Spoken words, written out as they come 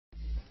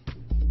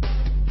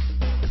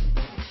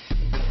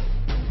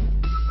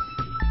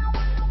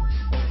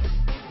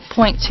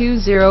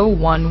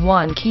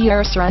5.2011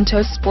 Kia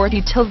Sorento Sport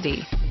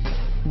Utility.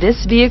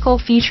 This vehicle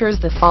features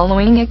the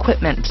following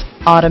equipment: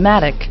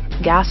 automatic,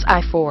 gas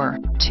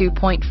I4,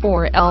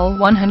 2.4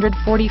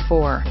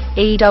 L144,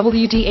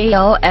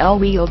 AWD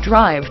all-wheel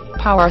drive,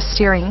 power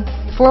steering,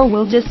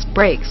 4-wheel disc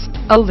brakes,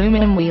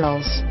 aluminum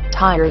wheels,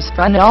 tires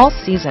front all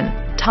season,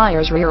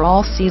 tires rear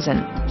all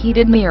season,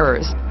 heated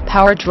mirrors,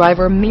 power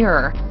driver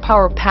mirror,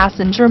 power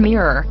passenger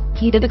mirror,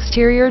 heated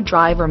exterior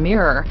driver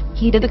mirror,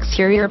 heated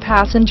exterior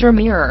passenger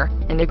mirror,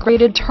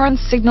 integrated turn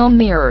signal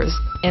mirrors,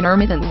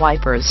 intermittent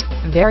wipers,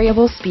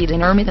 variable speed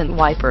intermittent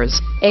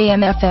wipers,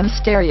 AM/FM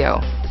stereo,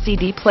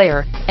 CD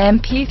player,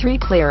 MP3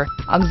 player,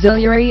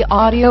 auxiliary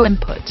audio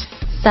input,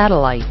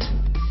 satellite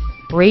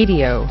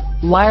radio,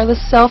 wireless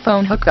cell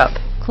phone hookup,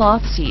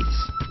 cloth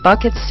seats,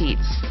 bucket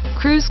seats,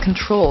 cruise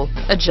control,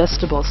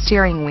 adjustable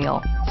steering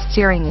wheel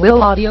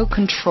audio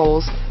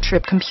controls,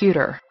 trip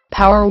computer,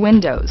 power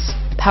windows,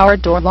 power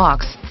door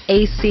locks,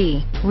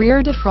 AC,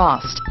 rear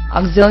defrost,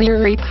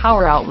 auxiliary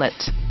power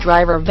outlet,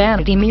 driver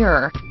vanity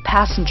mirror,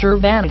 passenger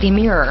vanity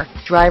mirror,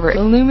 driver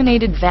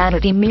illuminated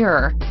vanity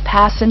mirror,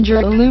 passenger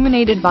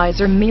illuminated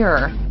visor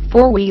mirror,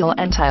 4-wheel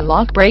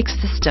anti-lock brake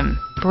system,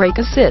 brake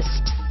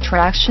assist,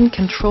 traction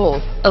control,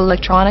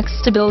 electronic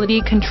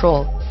stability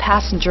control,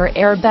 passenger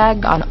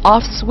airbag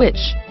on-off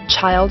switch,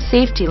 child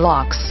safety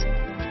locks,